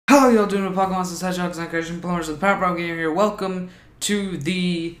y'all doing with Pokemon since Hedgehogs and Creation Plumbers of the Power Pro Game here. Welcome to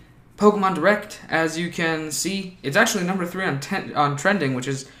the Pokemon Direct. As you can see, it's actually number 3 on trending, which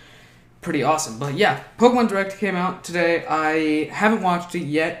is pretty awesome. But yeah, Pokemon Direct came out today. I haven't watched it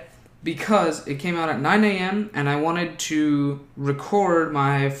yet because it came out at 9 a.m. and I wanted to record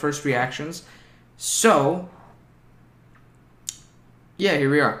my first reactions. So, yeah, here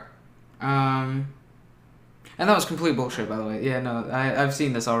we are. And that was complete bullshit, by the way. Yeah, no, I've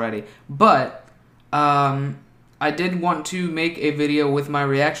seen this already. But, I did want to make a video with my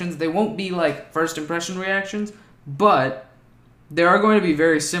reactions. They won't be, like, first impression reactions, but they are going to be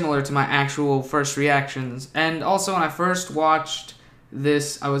very similar to my actual first reactions. And also, when I first watched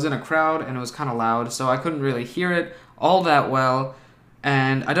this, I was in a crowd, and it was kind of loud, so I couldn't really hear it all that well.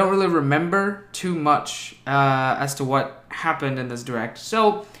 And I don't really remember too much as to what happened in this Direct.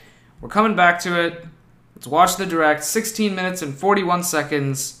 So, we're coming back to it. Let's watch the Direct. 16 minutes and 41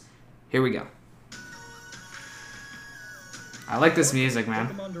 seconds. Here we go. I like this music, man.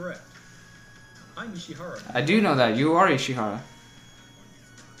 Pokemon Direct. I'm Ishihara. I do know that. You are Ishihara.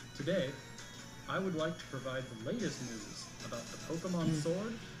 Today, I would like to provide the latest news about the Pokemon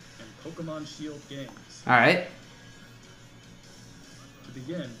Sword and Pokemon Shield games. Alright. To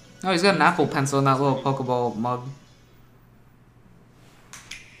begin... Oh, he's got an Apple Pencil in that little Pokeball mug.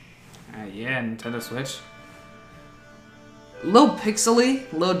 Yeah, Nintendo Switch. A little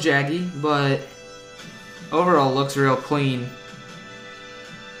pixely, a little jaggy, but overall looks real clean.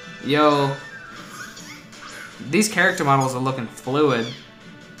 Yo, these character models are looking fluid.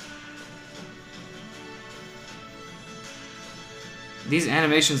 These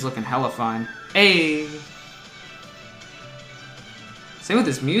animations looking hella fine. Hey! Same with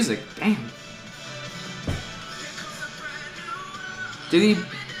this music, damn. Did he...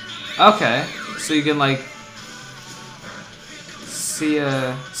 Okay, so you can like see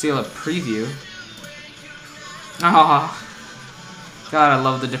a preview. Oh, God, I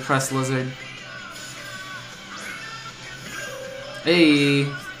love the depressed lizard. Hey,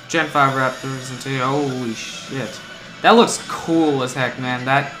 Gen 5 Raptors into holy shit, that looks cool as heck, man.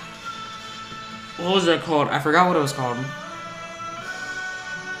 That, what was that called? I forgot what it was called.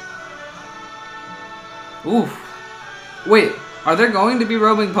 Oof. Wait. Are there going to be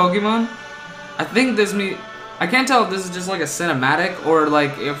roaming Pokemon? I think I can't tell if this is just like a cinematic or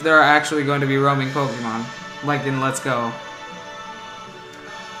like if there are actually going to be roaming Pokemon. Like in Let's Go.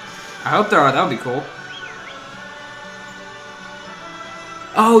 I hope there are, that would be cool.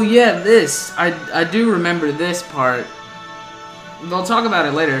 Oh yeah, this. I do remember this part. They'll talk about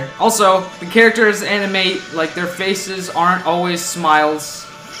it later. Also, the characters animate, like their faces aren't always smiles.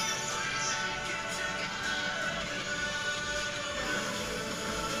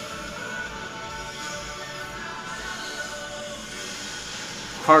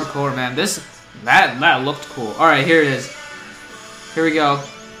 Hardcore, man. That looked cool. Alright, here it is. Here we go.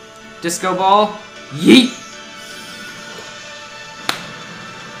 Disco Ball. Yeet!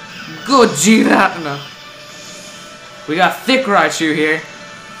 Gojira! No. We got Thick Raichu here.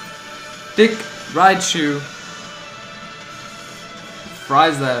 Thick Raichu.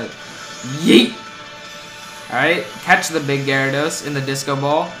 Fries that. Yeet! Alright, catch the big Gyarados in the Disco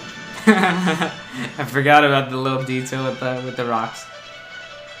Ball. I forgot about the little detail with the rocks.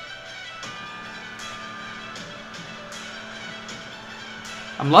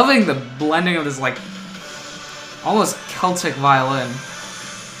 I'm loving the blending of this, like, almost Celtic violin.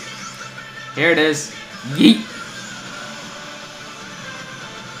 Here it is. Yeet!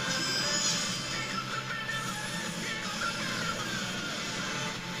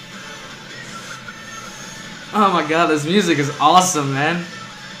 Oh my god, this music is awesome, man.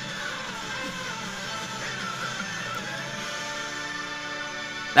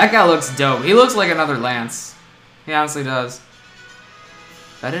 That guy looks dope. He looks like another Lance. He honestly does.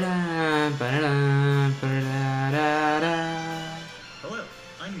 Hello,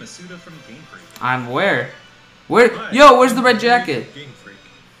 I'm Masuda from Game Freak. I'm where? Yo, where's the red jacket? Game Freak.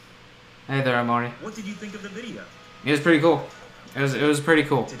 Hey there, Amari. What did you think of the video? It was pretty cool. It was pretty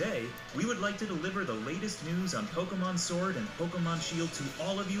cool. Today, we would like to deliver the latest news on Pokemon Sword and Pokemon Shield to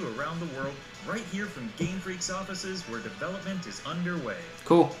all of you around the world, right here from Game Freak's offices where development is underway.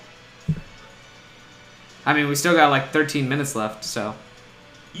 Cool. I mean, we still got like 13 minutes left, so...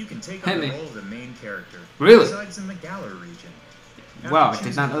 You can take on the role of the main character. Really? Resides in the Galar region. Wow, I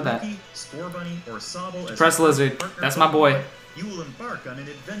did not know that. Depressed Lizard, that's my boy. You will embark on an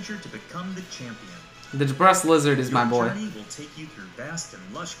adventure to become the champion. The Depressed Lizard is my boy. Your journey will take you through vast and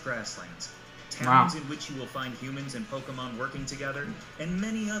lush grasslands, towns in which you will find humans and Pokemon working together, and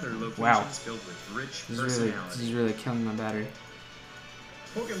many other locations filled with rich personalities. This is really killing my battery.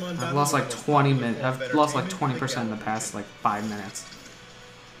 I've lost like 20 minutes. I've lost like 20% in the past like 5 minutes.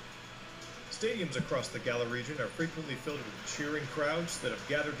 Stadiums across the Galar region are frequently filled with cheering crowds that have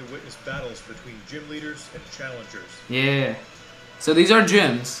gathered to witness battles between gym leaders and challengers. Yeah. So these are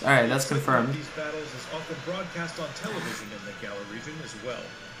gyms. All right, that's confirmed. These battles is often broadcast on television in the Galar region as well.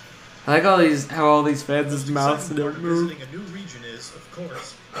 I like how all these fans' mouths don't move. Visiting a new region is, of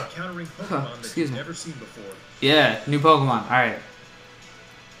course, encountering Pokemon that you've never seen before. Yeah, new Pokemon. All right.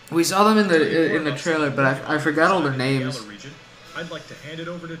 We saw them in the trailer, but I forgot all their names. I'd like to hand it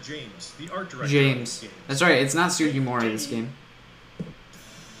over to James, the art director. James. That's right. It's not Sugimori, this game.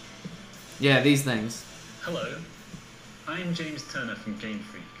 Yeah, these things. Hello. I'm James Turner from Game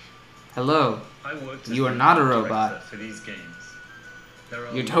Freak. Hello. I worked You are not a robot. For these games.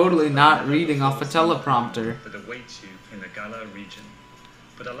 You're totally not reading off a teleprompter. That await you in the Galar region.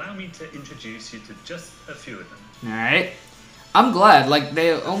 But allow me to introduce you to just a few of them. All right. I'm glad. Like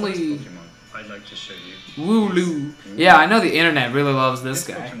they only. I'd like to show you. Wooloo. Yeah, I know the internet really loves this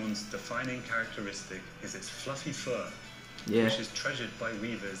guy. Pokemon's defining characteristic is its fluffy fur, yeah. which is treasured by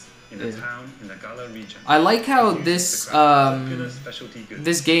weavers in a town in the Galar region. I like how this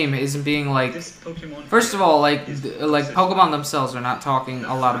this game isn't being like. First of all, like Pokemon themselves are not talking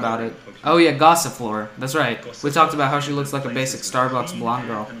a lot about it. Oh yeah, Gossifleur. That's right. We talked about how she looks like a basic Starbucks blonde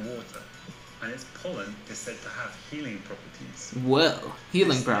girl. And its pollen is said to have healing properties. Whoa,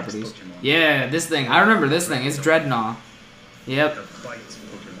 healing properties. Yeah, this thing. I remember this thing. It's Dreadnought. Yep.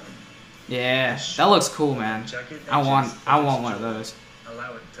 Yeah, that looks cool, man. I want one of those.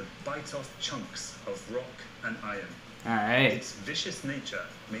 Allow it to bite off chunks of rock and iron. All right. Its vicious nature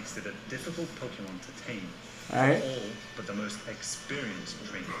makes it a difficult Pokemon to tame. All right. All but the most experienced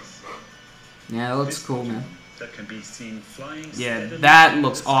trainers. Yeah, that looks cool, man. That can be seen flying. Yeah, that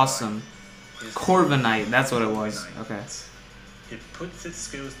looks awesome. Corviknight, that's what it was. Okay. It puts its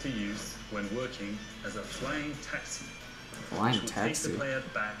skills to use when working as a flying taxi. Flying which will taxi. take the player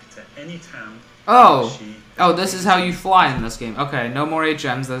back to any town. Oh, this is how you fly in this game. Okay, no more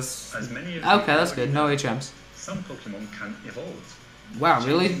HMs. That's okay. That's good. No HMs. Some Pokemon can evolve. Wow,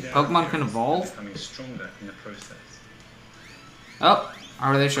 really? Pokemon can evolve? Becoming stronger in the process. Oh,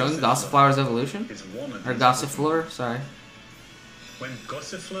 are they showing Gossiflower's evolution? Or Gossifleur? Sorry. When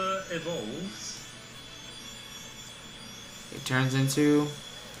Gossifleur evolves, it turns into.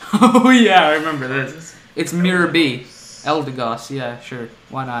 Oh yeah, I remember this. It's Mirror B. Eldegoss, yeah, sure.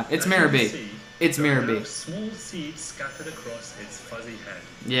 Why not? It's Mirror B. It's Mirror B. Small seeds scattered across its fuzzy head.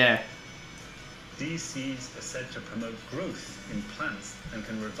 Yeah. These seeds are said to promote growth in plants and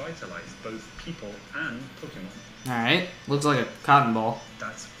can revitalize both people and Pokemon. Alright. Looks like a cotton ball.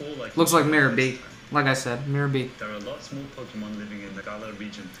 That's all I can Looks like Mirror B. Like I said, Mirror B. There are lots more Pokemon living in the Galar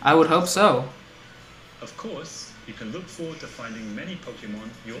region. I would hope so. Of course, you can look forward to finding many Pokemon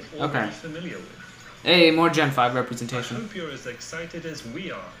you're already familiar with. Hey, more Gen 5 representation. I hope you're as excited as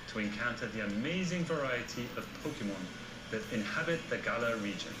we are to encounter the amazing variety of Pokemon that inhabit the Galar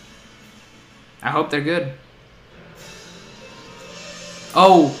region. I hope they're good.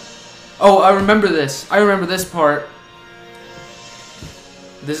 Oh, I remember this. I remember this part.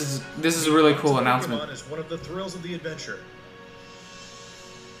 This is a really cool announcement. Pokemon is one of the thrills of the adventure,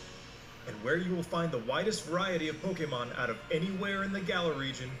 and where you will find the widest variety of Pokemon out of anywhere in the Galar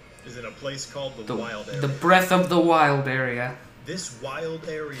region is in a place called the Wild Area. The Breath of the Wild area. This wild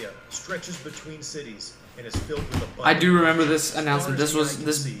area stretches between cities and is filled with abundant. I do remember this announcement. This was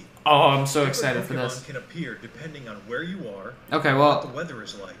this. Oh, I'm so excited for this. Can appear depending on where you are. Okay, well. What the weather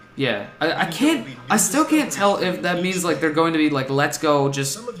is like. Yeah, I still can't tell if that means like they're going to be like let's go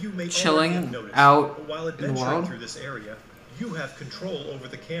just chilling out in the world. Through this area, you have control over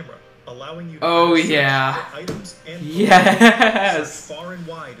the camera, allowing you to items and yes, far and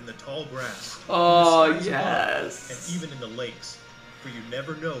wide in the tall grass. Oh in the yes, and even in the lakes, for you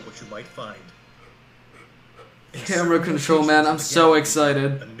never know what you might find. Camera control, man, I'm so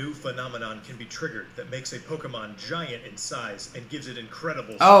excited. A new phenomenon can be triggered that makes a Pokemon giant in size and gives it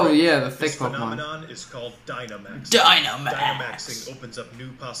incredible strength. Oh yeah, the thick This Pokemon. phenomenon is called Dynamax. Dynamaxing opens up new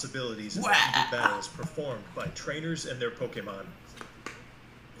possibilities in battles performed by trainers and their Pokemon.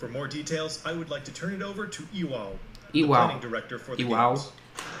 For more details, I would like to turn it over to Iwao, the planning director for the games.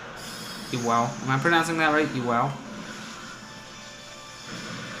 Iwao. Am I pronouncing that right? Iwao.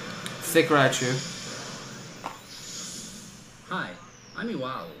 Thick Raichu. Hi, I'm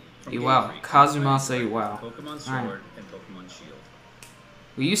Iwao from Iwao. Kazumasa Iwao. Pokemon Sword and Pokemon Shield.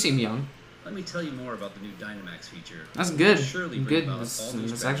 Well, you seem young. Let me tell you more about the new Dynamax feature. That's good. Good.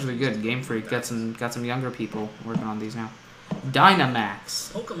 It's actually good. Game Freak got some younger people working on these now.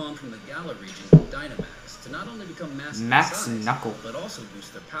 Dynamax. Pokemon from the Galar region called Dynamax to not only become massive Max in size, Knuckle. but also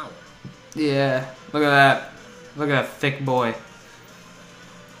boost their power. Yeah, look at that. Look at that thick boy.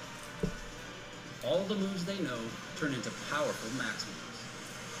 All the moves they know turn into powerful max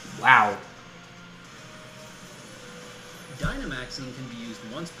moves. Wow. Dynamaxing can be used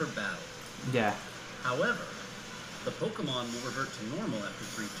once per battle. Yeah. However, the Pokemon will revert to normal after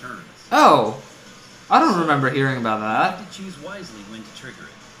 3 turns. Oh, I don't remember hearing about You that. have to choose wisely when to trigger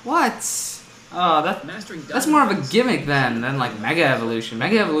it. What? Oh, that's more of a gimmick than like Mega Evolution.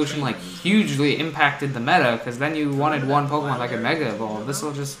 Mega Evolution like hugely impacted the meta because then you wanted one Pokemon that could Mega Evolve. This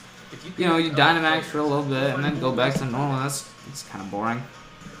will just, you know, you Dynamax for a little bit and then go back to normal. It's kind of boring.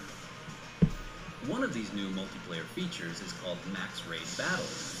 One of these new multiplayer features is called Max Raid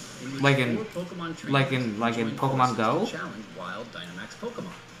Battles. Like in Pokemon Go? Challenge wild Dynamax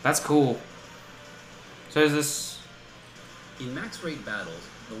Pokemon. That's cool. So is this? In Max Raid Battles,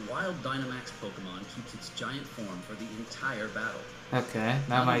 the wild Dynamax Pokemon keeps its giant form for the entire battle. Okay, that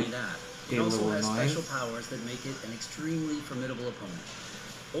Not might only that, be it a also little has annoying. special powers that make it an extremely formidable opponent.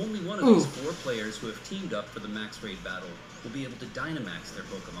 Only one of Ooh. these 4 players who have teamed up for the Max Raid battle will be able to Dynamax their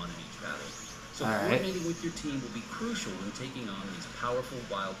Pokemon in each battle. So All right. coordinating with your team will be crucial when taking on these powerful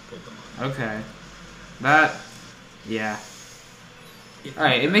wild Pokemon. Okay. That, yeah. If All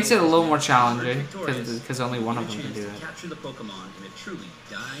right, you it makes it a little more emerge challenging victorious, because only one you of get them a can do chance it. to capture the Pokemon in a truly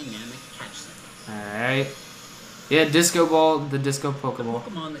dynamic catch sequence. All right. Yeah, Disco Ball, the Disco The Pokeball.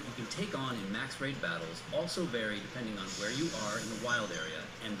 Pokemon that you can take on in Max Raid battles also vary depending on where you are in the wild area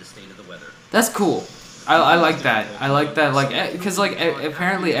and the state of the weather. That's cool. I like that. I like that. Like, because like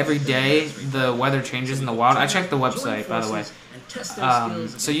apparently every day the weather changes in the wild. I checked the website, by the way. And test their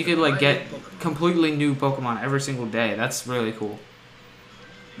skills So you against could a like get variety of Pokemon. completely new Pokemon every single day. That's really cool.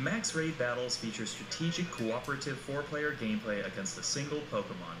 Max Raid Battles feature strategic cooperative 4-player gameplay against a single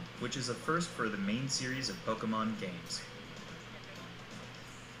Pokemon, which is a first for the main series of Pokemon games.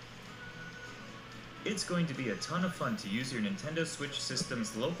 It's going to be a ton of fun to use your Nintendo Switch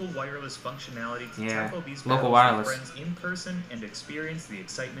system's local wireless functionality to Yeah, tackle these local battles wireless. with friends in person and experience the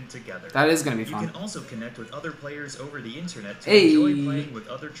excitement together. That is gonna be You fun. can also connect with other players over the internet to Hey. enjoy playing with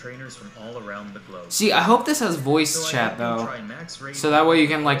other trainers from all around the globe. See, I hope this has So voice I chat hope you'll though, try Max Raid so that way you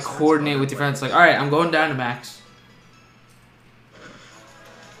can and like all sorts of coordinate other with your friends. Like, players. all right, I'm going Dynamax.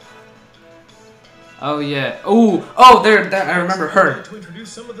 Oh yeah. Oh, there. I remember her. To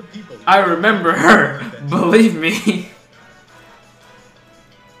introduce some of the people I remember her. Believe me.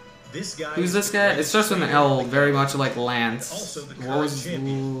 This guy Who's is this the guy? It greatest starts with an trainer L, in the very game. much like Lance. Also the What was current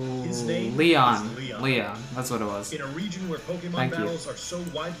champion. His name Leon? is Leon. Leon. That's what it was. In a region where Pokemon Thank you. battles are so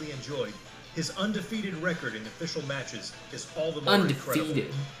widely enjoyed, his undefeated record in official matches is all the more incredible.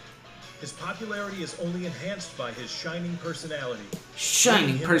 Undefeated. His popularity is only enhanced by his shining personality. Shining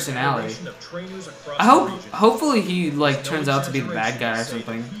making him the personality. adoration of trainers across I hope. the region. Hopefully he like It's no turns out to be the bad guy or exaggeration to say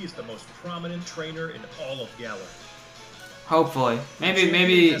something. that He is the most prominent trainer in all of Galar. Hopefully.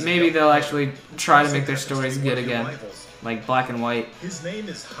 Maybe they'll actually try to make their stories good again, like Black and White. His name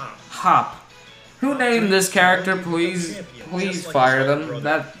is Hop. Hop. Who named this character? Please fire them.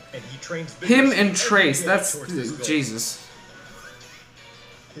 That And he trains him vigorously and every Trace. day That's towards this goal. Jesus.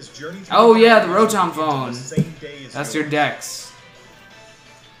 His journey through Oh the yeah, the battles Rotom begins on phone. the same day as That's your yours. Dex.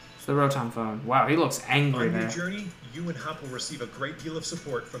 It's the Rotom phone. Wow, he looks angry On your there. journey, you and Hop will receive a great deal of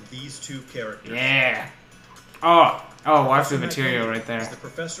support from these 2 characters. Yeah. Oh, waifu Professor material Magnolia right there. is the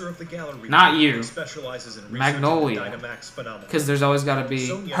professor of the Galar region. Not you. He specializes in research Magnolia. into the Dynamax phenomenon. Because there's always got to be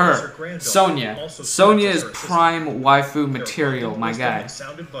Sonia is her. her granddaughter, Sonia. also Sonia serves is as her assistant. prime waifu Their material, wisdom my guy. and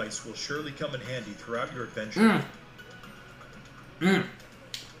sound advice will surely come in handy throughout your adventure.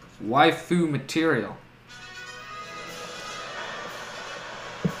 Waifu material.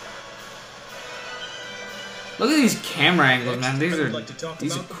 Look at these camera angles, man. Next, These I would are like to talk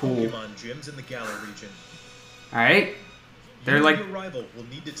these are about the cool. Pokemon gyms in the Galar region. All right, they're You like and your rival will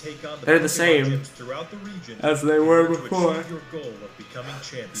need to take on the they're the Pokemon same gyms throughout the region as they in were order to before. achieve your goal of becoming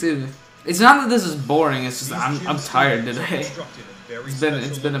champion. Excuse me. It's not that this is boring. It's just These I'm gyms tired are today. constructed in very It's been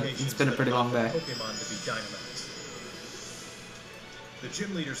special a locations pretty that long allow day. Pokemon to be Dynamaxed. The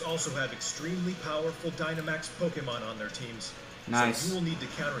gym leaders also have extremely powerful Dynamax Pokemon on their teams. Nice. So you will need to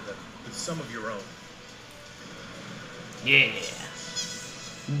counter them with some of your own. Yeah.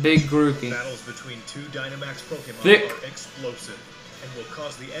 Big groupie. Battles between 2 Dynamax Pokemon Thick. are explosive and will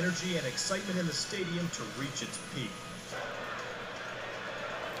cause the energy and excitement in the stadium to reach its peak.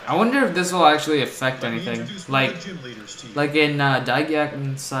 I wonder if this will actually affect Let me anything. introduce one Like of the gym leaders to you. in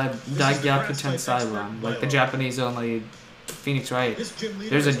Daigyaku grass-type Saiban, like the expert, Japanese only Phoenix Wright. This gym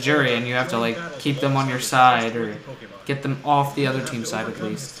leader There's a is all jury about and you have to enjoying like battles keep them on your alongside side or trustworthy Pokemon. get them off the other team side at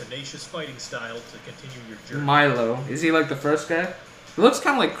least. His tenacious fighting style to continue your journey. Milo, is he like the first guy? He looks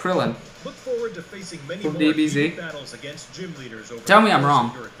kind of like Krillin. Look forward to facing many from more DBZ. battles against gym leaders over Tell me I'm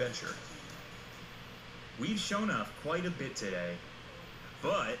wrong. your adventure. We've shown off quite a bit today,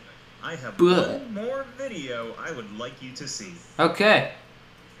 but I have one more video I would like you to see. Okay.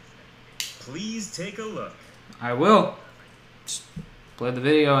 Please take a look. I will. Just play the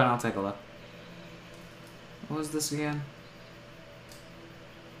video and I'll take a look. What was this again?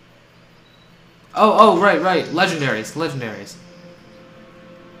 Oh, right. Legendaries.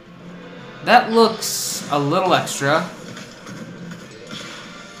 That looks a little extra.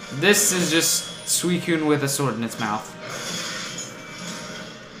 This is just Suicune with a sword in its mouth.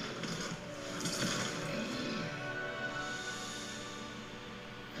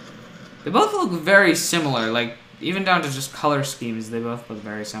 They both look very similar, like, even down to just color schemes, they both look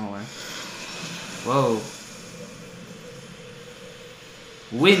very similar. Whoa.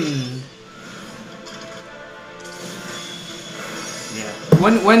 Wind. Yeah.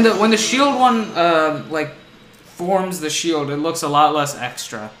 When the shield one like forms the shield, it looks a lot less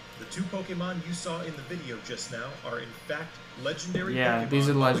extra. The two Pokemon you saw in the video just now are in fact legendary Yeah, Pokemon these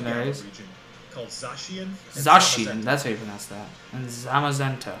are of the Galar legendaries. region, called Zacian and Zacian, Zamazenta. that's how you pronounce that. And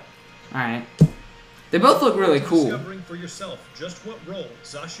Zamazenta. Alright. They both look really cool. Discovering for yourself just what role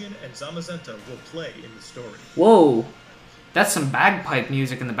Zacian and Zamazenta will play in the story. Whoa. That's some bagpipe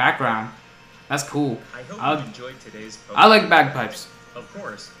music in the background. That's cool. I hope you enjoyed today's Pokemon. I like bagpipes. Of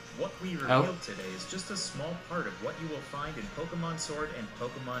course, what we revealed today is just a small part of what you will find in Pokemon Sword and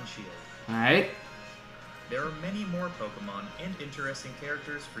Pokemon Shield. Alright. There are many more Pokemon and interesting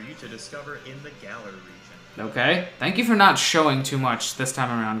characters for you to discover in the Galar region. Okay. Thank you for not showing too much this time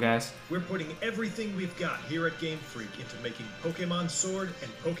around, guys. We're putting everything we've got here at Game Freak into making Pokemon Sword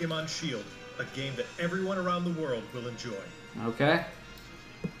and Pokemon Shield a game that everyone around the world will enjoy. Okay.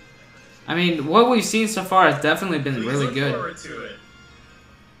 I mean, what we've seen so far has definitely been Please really look good. forward to it.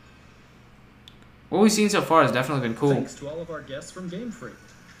 What we've seen so far has definitely been cool. Thanks to all of our guests from Game Freak.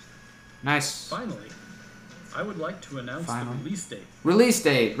 Nice. Finally, I would like to announce the release date. Release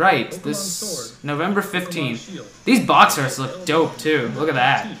date, right. Pokemon This Sword, November Pokemon 15th. Shield. These box arts look dope too. Look at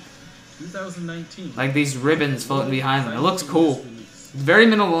that. 2019. Like these ribbons floating behind them. It looks cool. It's very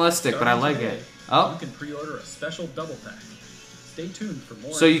minimalistic, but I like it. Oh. You can pre-order a special double pack. Stay tuned for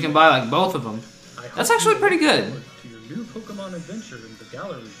more. So you can buy like both of them. I hope That's you actually look pretty good. forward to your new Pokemon adventure in the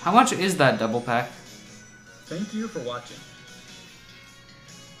Galar region. How much is that double pack? Thank you for watching.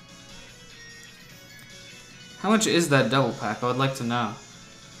 How much is that double pack? I would like to know.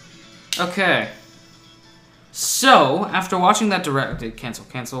 Okay. So, after watching that direct...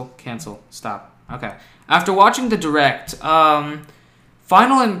 Cancel, stop. Okay. After watching the direct,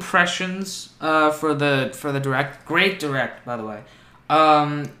 final impressions for the direct. Great direct, by the way.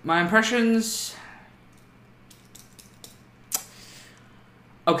 My impressions...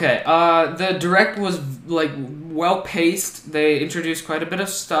 Okay, the direct was, like, well-paced. They introduced quite a bit of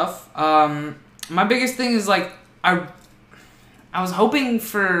stuff. My biggest thing is, like, I was hoping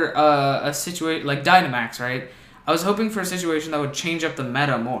for a situation, like Dynamax, right? I was hoping for a situation that would change up the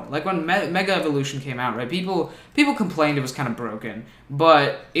meta more. Like, when Mega Evolution came out, right? People complained it was kind of broken.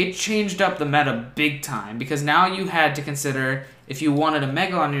 But it changed up the meta big time. Because now you had to consider if you wanted a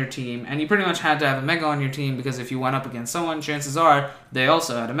Mega on your team, and you pretty much had to have a Mega on your team because if you went up against someone, chances are they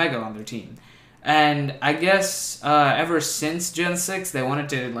also had a Mega on their team. And I guess ever since Gen 6, they wanted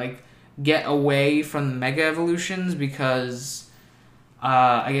to, like, get away from the Mega Evolutions because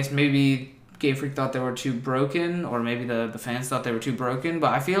I guess maybe Game Freak thought they were too broken, or maybe the fans thought they were too broken,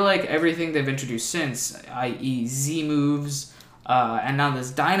 but I feel like everything they've introduced since, i.e. Z moves, and now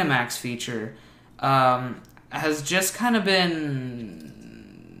this Dynamax feature, has just kind of been,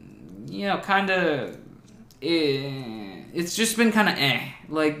 you know, kind of, it's just been kind of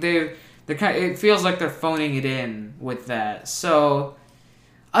like it feels like they're phoning it in with that, so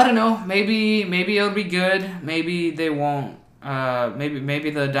I don't know, maybe it'll be good, maybe they won't.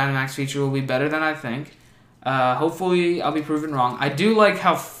 Maybe the Dynamax feature will be better than I think. Hopefully I'll be proven wrong. I do like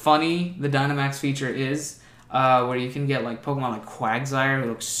how funny the Dynamax feature is, where you can get like Pokemon like Quagsire who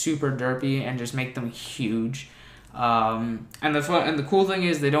looks super derpy and just make them huge. And the cool thing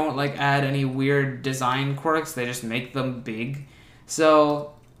is they don't like add any weird design quirks. They just make them big.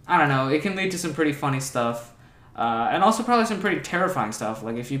 So I don't know. It can lead to some pretty funny stuff. And also probably some pretty terrifying stuff.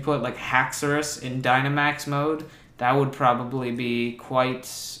 Like if you put like Haxorus in Dynamax mode, that would probably be quite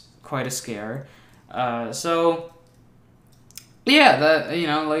a scare. So yeah, that, you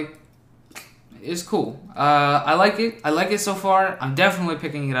know, like, is cool. I like it so far. I'm definitely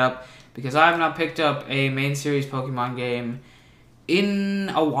picking it up. because I have not picked up a main series Pokemon game in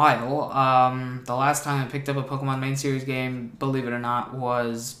a while. The last time I picked up a Pokemon main series game, believe it or not,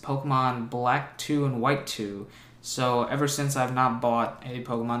 was Pokemon Black 2 and White 2. So ever since, I've not bought a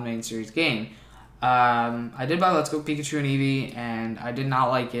Pokemon main series game. I did buy Let's Go Pikachu and Eevee, and I did not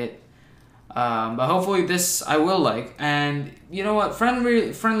like it. But hopefully this I will like. And you know what?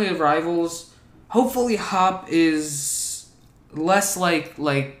 Friendly of Rivals. Hopefully Hop is less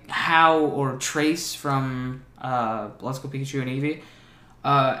like How or Trace from Let's Go Pikachu and Eevee.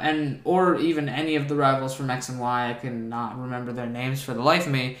 Or even any of the rivals from X and Y. I cannot remember their names for the life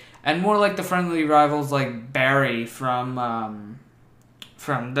of me. And more like the friendly rivals like Barry from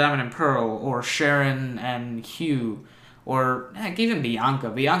Diamond and Pearl, or Sharon and Hugh, or heck, even Bianca.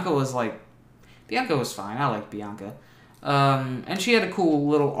 Bianca was fine. I like Bianca. And she had a cool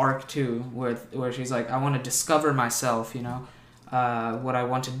little arc too, where she's like, I want to discover myself, you know, what I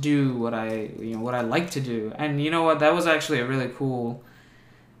want to do, what I like to do. And you know what? That was actually a really cool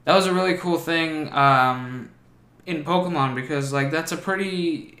thing in Pokemon, because like that's a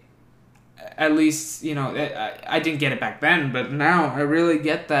pretty, at least, you know, I didn't get it back then, but now I really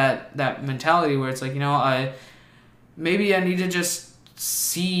get that mentality where it's like, you know, maybe I need to just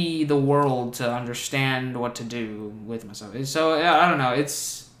see the world to understand what to do with myself. So I don't know,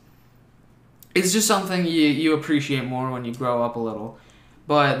 it's just something you appreciate more when you grow up a little.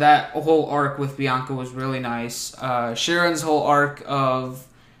 But that whole arc with Bianca was really nice. Sharon's whole arc of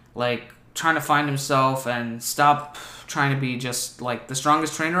like trying to find himself and stop trying to be just like the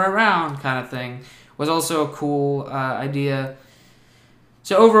strongest trainer around kind of thing was also a cool idea.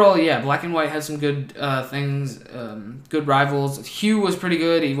 So overall, yeah, Black and White had some good things, good rivals. Hugh was pretty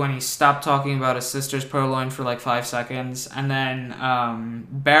good when he stopped talking about his sister's purloin for like 5 seconds. And then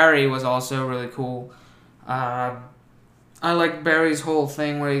Barry was also really cool. I like Barry's whole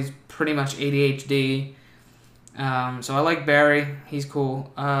thing where he's pretty much ADHD. So I like Barry. He's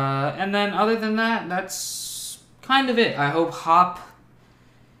cool. And then other than that, that's kind of it. I hope Hop...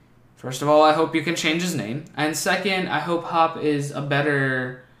 First of all, I hope you can change his name. And second, I hope Hop is a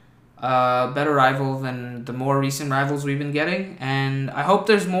better rival than the more recent rivals we've been getting. And I hope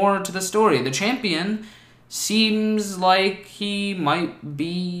there's more to the story. The champion seems like he might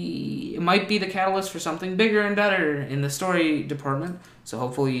be the catalyst for something bigger and better in the story department. So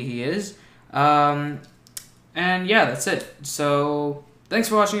hopefully he is. And yeah, that's it. So thanks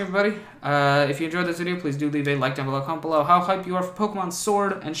for watching, everybody. If you enjoyed this video, please do leave a like down below. Comment below how hyped you are for Pokemon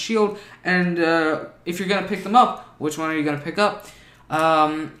Sword and Shield, and if you're going to pick them up, which one are you going to pick up?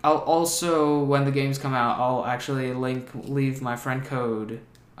 I'll also, when the games come out, I'll actually leave my friend code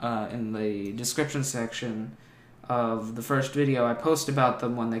in the description section of the first video I post about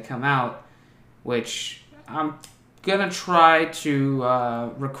them when they come out, which I'm going to try to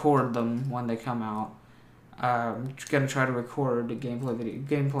record them when they come out. I'm gonna try to record a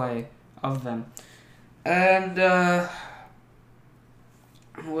gameplay of them. And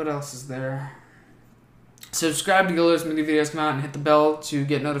what else is there? Subscribe to get alerts when new videos come out, and hit the bell to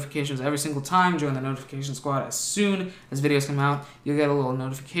get notifications every single time. Join the notification squad as soon as videos come out. You'll get a little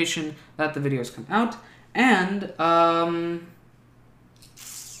notification that the videos come out. And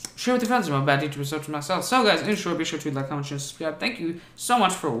share with your friends. I'm a bad teacher, such as myself. So guys, in short, be sure to like, comment, share, and subscribe. Thank you so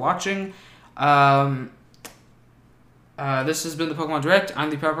much for watching. This has been the Pokemon Direct.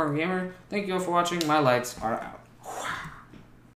 I'm the Power Gamer. Thank you all for watching. My lights are out.